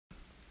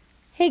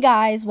Hey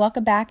guys,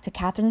 welcome back to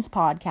Catherine's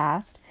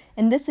podcast.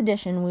 In this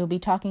edition, we will be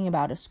talking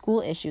about a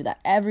school issue that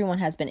everyone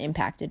has been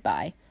impacted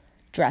by,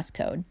 dress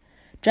code.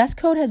 Dress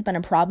code has been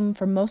a problem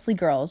for mostly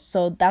girls,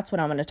 so that's what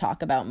I'm going to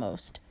talk about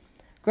most.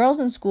 Girls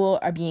in school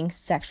are being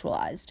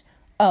sexualized.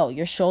 Oh,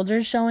 your shoulder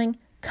is showing?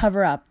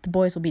 Cover up, the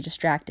boys will be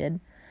distracted.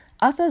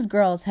 Us as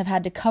girls have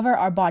had to cover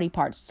our body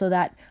parts so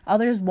that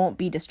others won't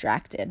be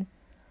distracted.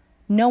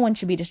 No one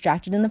should be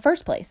distracted in the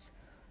first place.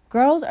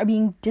 Girls are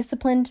being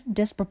disciplined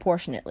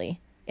disproportionately.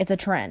 It's a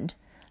trend.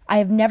 I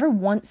have never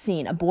once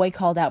seen a boy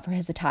called out for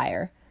his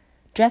attire.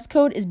 Dress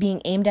code is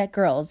being aimed at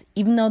girls,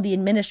 even though the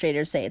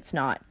administrators say it's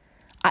not.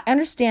 I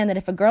understand that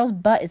if a girl's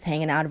butt is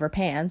hanging out of her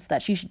pants,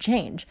 that she should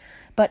change.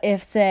 But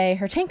if, say,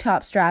 her tank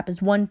top strap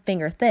is 1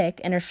 finger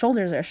thick and her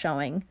shoulders are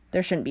showing,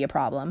 there shouldn't be a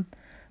problem.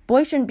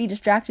 Boys shouldn't be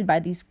distracted by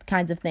these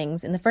kinds of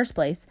things in the first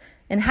place,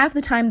 and half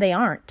the time they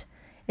aren't.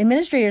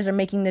 Administrators are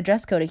making the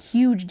dress code a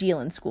huge deal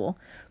in school.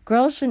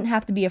 Girls shouldn't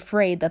have to be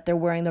afraid that they're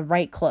wearing the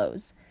right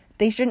clothes.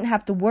 They shouldn't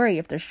have to worry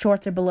if their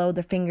shorts are below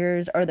their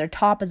fingers or their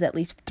top is at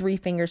least 3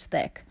 fingers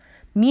thick.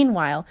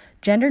 Meanwhile,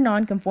 gender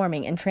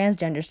nonconforming and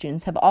transgender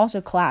students have also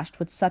clashed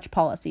with such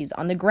policies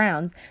on the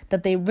grounds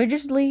that they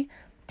rigidly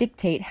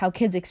dictate how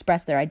kids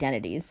express their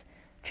identities.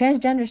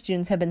 Transgender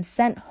students have been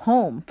sent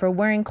home for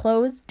wearing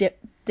clothes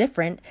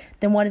different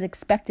than what is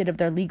expected of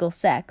their legal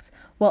sex,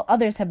 while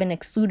others have been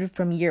excluded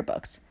from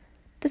yearbooks.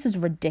 This is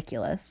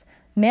ridiculous.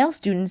 Male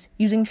students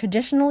using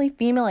traditionally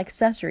female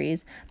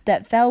accessories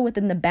that fell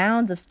within the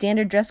bounds of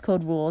standard dress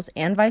code rules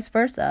and vice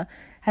versa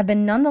have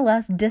been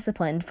nonetheless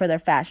disciplined for their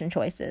fashion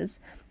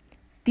choices.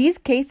 These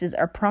cases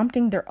are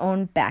prompting their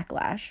own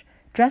backlash.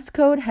 Dress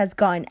code has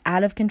gotten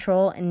out of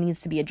control and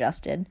needs to be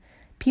adjusted.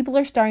 People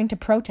are starting to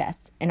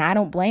protest, and I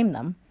don't blame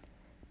them.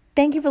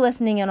 Thank you for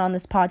listening in on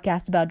this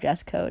podcast about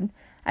dress code.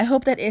 I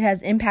hope that it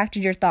has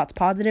impacted your thoughts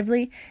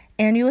positively,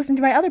 and you listen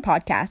to my other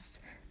podcasts.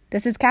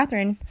 This is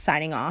Catherine,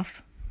 signing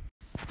off.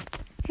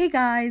 Hey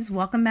guys,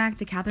 welcome back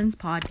to Catherine's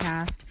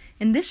podcast.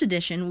 In this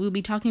edition, we'll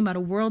be talking about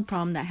a world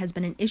problem that has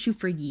been an issue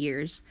for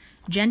years,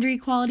 gender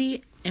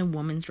equality and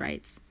women's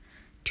rights.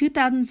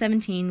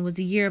 2017 was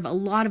a year of a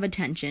lot of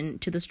attention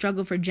to the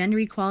struggle for gender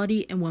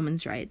equality and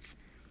women's rights.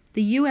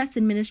 The U.S.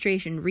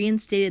 administration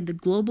reinstated the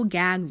global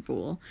gag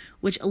rule,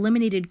 which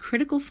eliminated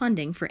critical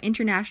funding for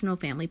international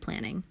family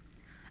planning.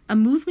 A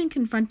movement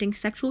confronting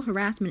sexual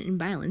harassment and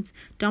violence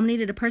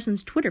dominated a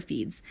person's Twitter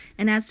feeds,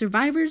 and as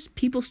survivors,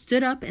 people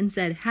stood up and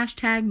said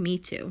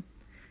 #MeToo.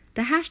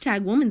 The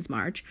hashtag Women's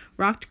March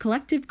rocked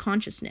collective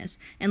consciousness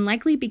and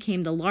likely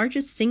became the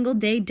largest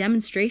single-day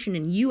demonstration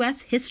in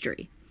U.S.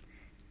 history.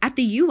 At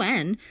the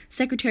UN,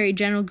 Secretary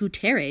General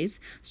Guterres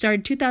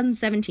started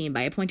 2017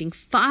 by appointing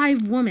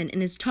 5 women in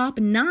his top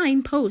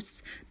 9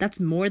 posts, that's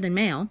more than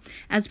male,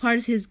 as part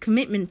of his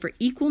commitment for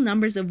equal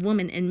numbers of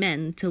women and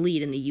men to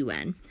lead in the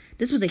UN.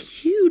 This was a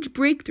huge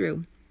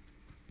breakthrough.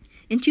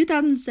 In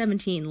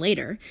 2017,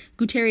 later,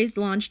 Guterres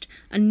launched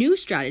a new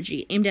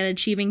strategy aimed at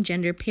achieving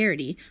gender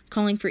parity,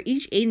 calling for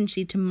each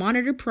agency to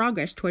monitor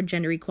progress toward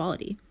gender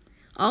equality.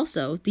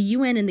 Also, the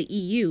UN and the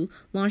EU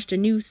launched a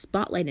new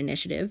Spotlight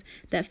initiative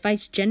that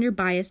fights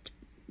gender-based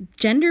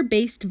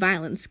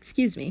violence,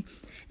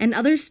 and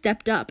others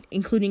stepped up,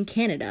 including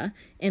Canada,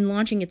 in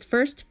launching its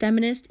first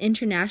feminist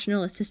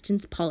international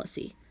assistance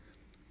policy.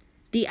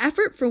 The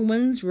effort for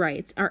women's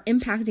rights are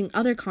impacting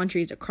other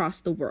countries across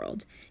the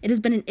world. It has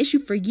been an issue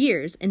for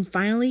years, and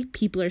finally,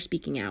 people are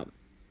speaking out.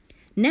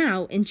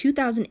 Now, in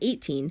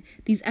 2018,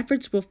 these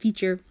efforts will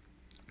feature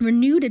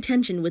renewed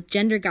attention with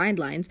gender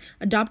guidelines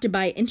adopted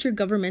by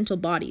intergovernmental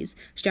bodies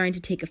starting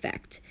to take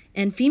effect,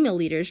 and female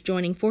leaders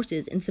joining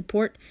forces in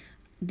support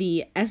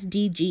the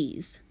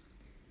SDGs.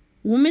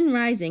 Women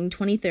Rising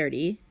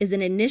 2030 is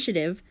an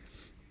initiative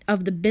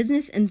of the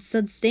Business and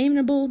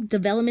Sustainable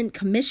Development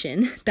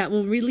Commission that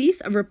will release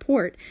a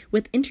report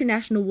with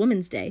International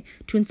Women's Day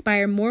to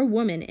inspire more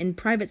women in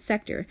private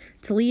sector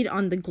to lead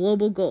on the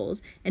global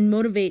goals and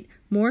motivate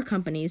more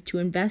companies to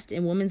invest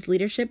in women's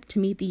leadership to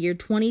meet the year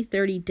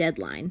 2030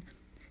 deadline.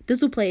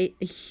 This will play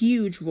a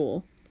huge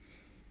role.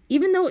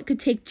 Even though it could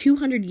take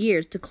 200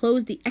 years to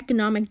close the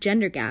economic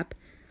gender gap,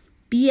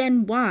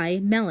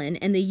 BNY Mellon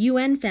and the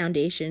UN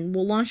Foundation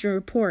will launch a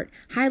report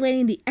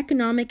highlighting the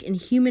economic and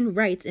human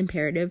rights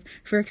imperative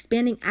for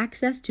expanding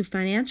access to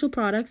financial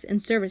products and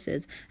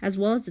services, as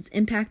well as its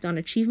impact on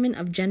achievement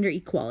of gender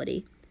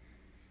equality.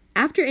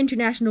 After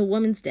International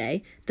Women's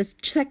Day, the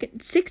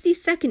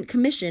 62nd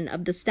Commission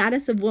of the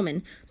Status of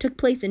Women took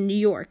place in New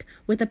York,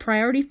 with a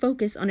priority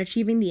focus on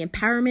achieving the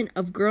empowerment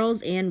of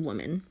girls and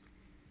women.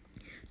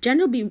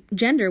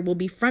 Gender will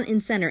be front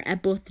and center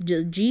at both the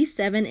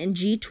G7 and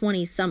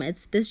G20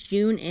 summits this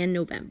June and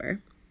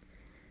November.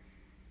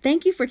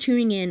 Thank you for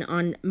tuning in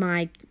on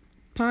my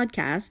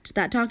podcast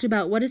that talked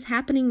about what is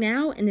happening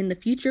now and in the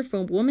future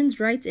for women's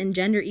rights and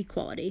gender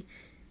equality.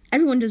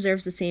 Everyone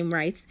deserves the same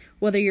rights,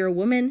 whether you're a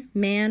woman,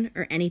 man,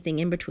 or anything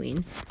in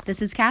between. This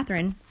is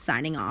Catherine,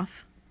 signing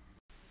off.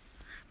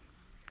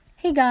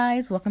 Hey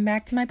guys, welcome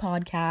back to my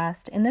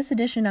podcast. In this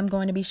edition, I'm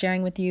going to be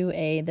sharing with you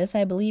a This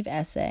I Believe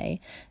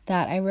essay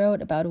that I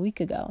wrote about a week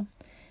ago.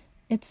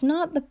 It's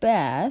not the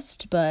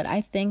best, but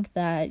I think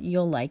that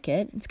you'll like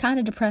it. It's kind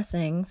of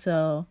depressing,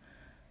 so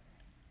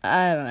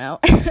I don't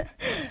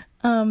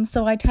know.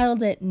 So I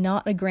titled it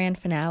Not a Grand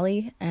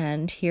Finale,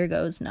 and here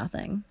goes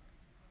nothing.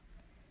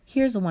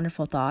 Here's a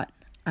wonderful thought.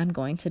 I'm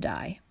going to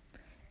die.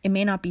 It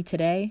may not be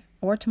today,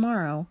 or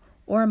tomorrow,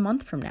 or a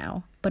month from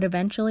now, but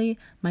eventually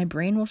my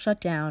brain will shut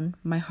down,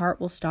 my heart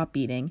will stop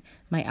beating,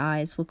 my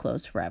eyes will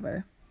close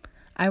forever.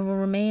 I will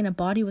remain a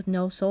body with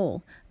no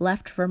soul,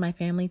 left for my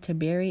family to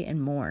bury and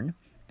mourn.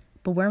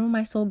 But where will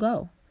my soul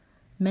go?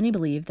 Many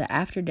believe that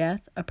after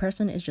death, a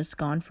person is just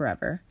gone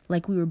forever,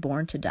 like we were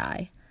born to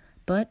die.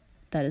 But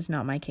that is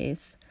not my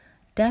case.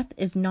 Death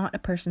is not a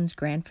person's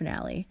grand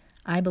finale.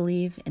 I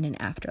believe in an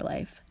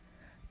afterlife.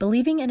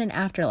 Believing in an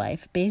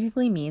afterlife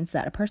basically means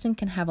that a person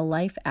can have a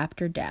life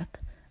after death.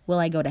 Will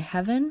I go to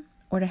heaven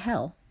or to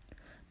hell?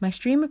 My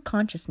stream of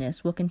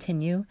consciousness will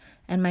continue,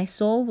 and my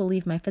soul will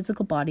leave my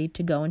physical body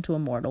to go into a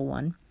mortal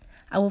one.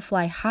 I will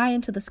fly high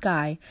into the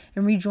sky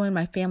and rejoin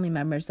my family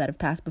members that have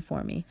passed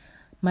before me,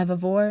 my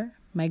vavor,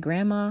 my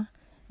grandma,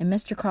 and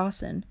Mr.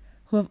 Crossan,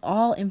 who have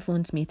all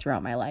influenced me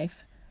throughout my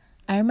life.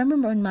 I remember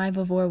when my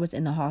vavor was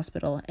in the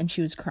hospital and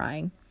she was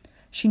crying.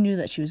 She knew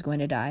that she was going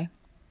to die.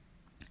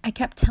 I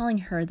kept telling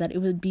her that it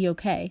would be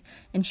okay,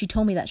 and she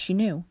told me that she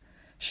knew.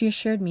 She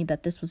assured me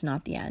that this was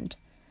not the end.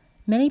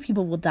 Many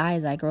people will die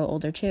as I grow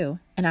older too,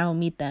 and I will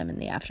meet them in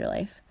the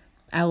afterlife.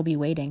 I will be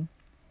waiting.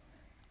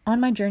 On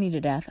my journey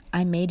to death,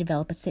 I may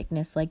develop a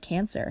sickness like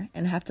cancer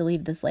and have to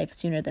leave this life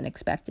sooner than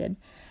expected,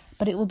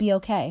 but it will be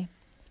okay.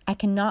 I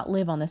cannot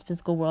live on this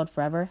physical world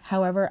forever.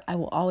 However, I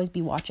will always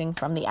be watching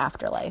from the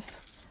afterlife.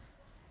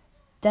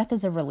 Death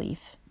is a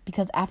relief,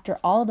 because after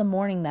all the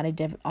mourning that I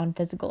did on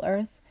physical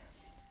earth,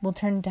 will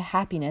turn into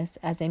happiness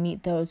as I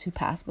meet those who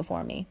pass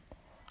before me.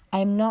 I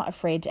am not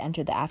afraid to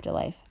enter the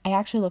afterlife. I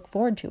actually look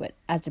forward to it,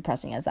 as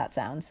depressing as that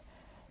sounds.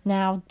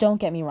 Now,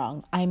 don't get me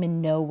wrong, I am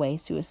in no way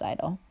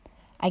suicidal.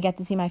 I get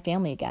to see my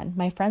family again,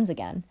 my friends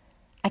again.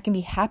 I can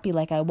be happy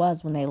like I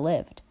was when they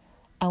lived.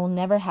 I will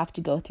never have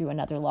to go through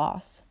another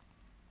loss.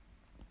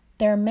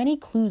 There are many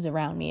clues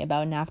around me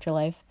about an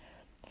afterlife.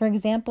 For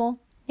example,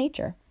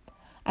 nature.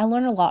 I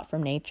learn a lot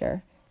from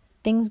nature.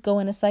 Things go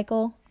in a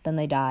cycle, then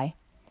they die.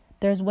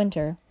 There's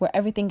winter, where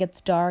everything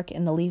gets dark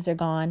and the leaves are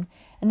gone,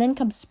 and then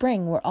comes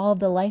spring, where all of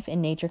the life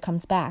in nature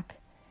comes back.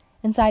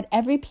 Inside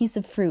every piece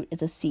of fruit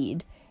is a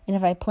seed, and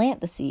if I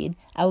plant the seed,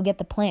 I will get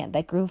the plant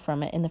that grew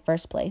from it in the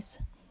first place.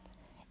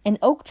 An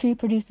oak tree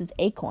produces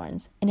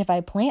acorns, and if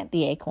I plant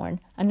the acorn,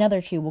 another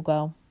tree will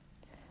grow.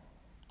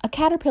 A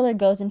caterpillar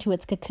goes into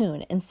its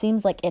cocoon and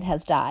seems like it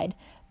has died,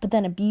 but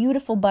then a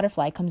beautiful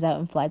butterfly comes out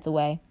and flies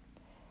away.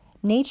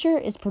 Nature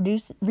is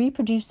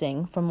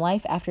reproducing from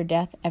life after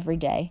death every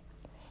day.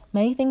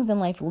 Many things in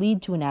life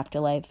lead to an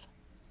afterlife.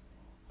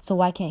 So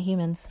why can't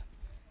humans?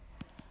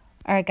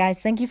 All right,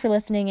 guys, thank you for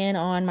listening in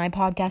on my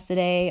podcast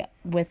today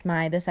with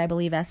my This I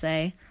Believe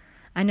essay.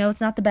 I know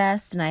it's not the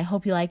best, and I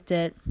hope you liked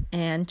it.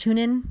 And tune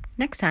in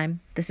next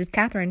time. This is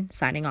Catherine,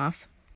 signing off.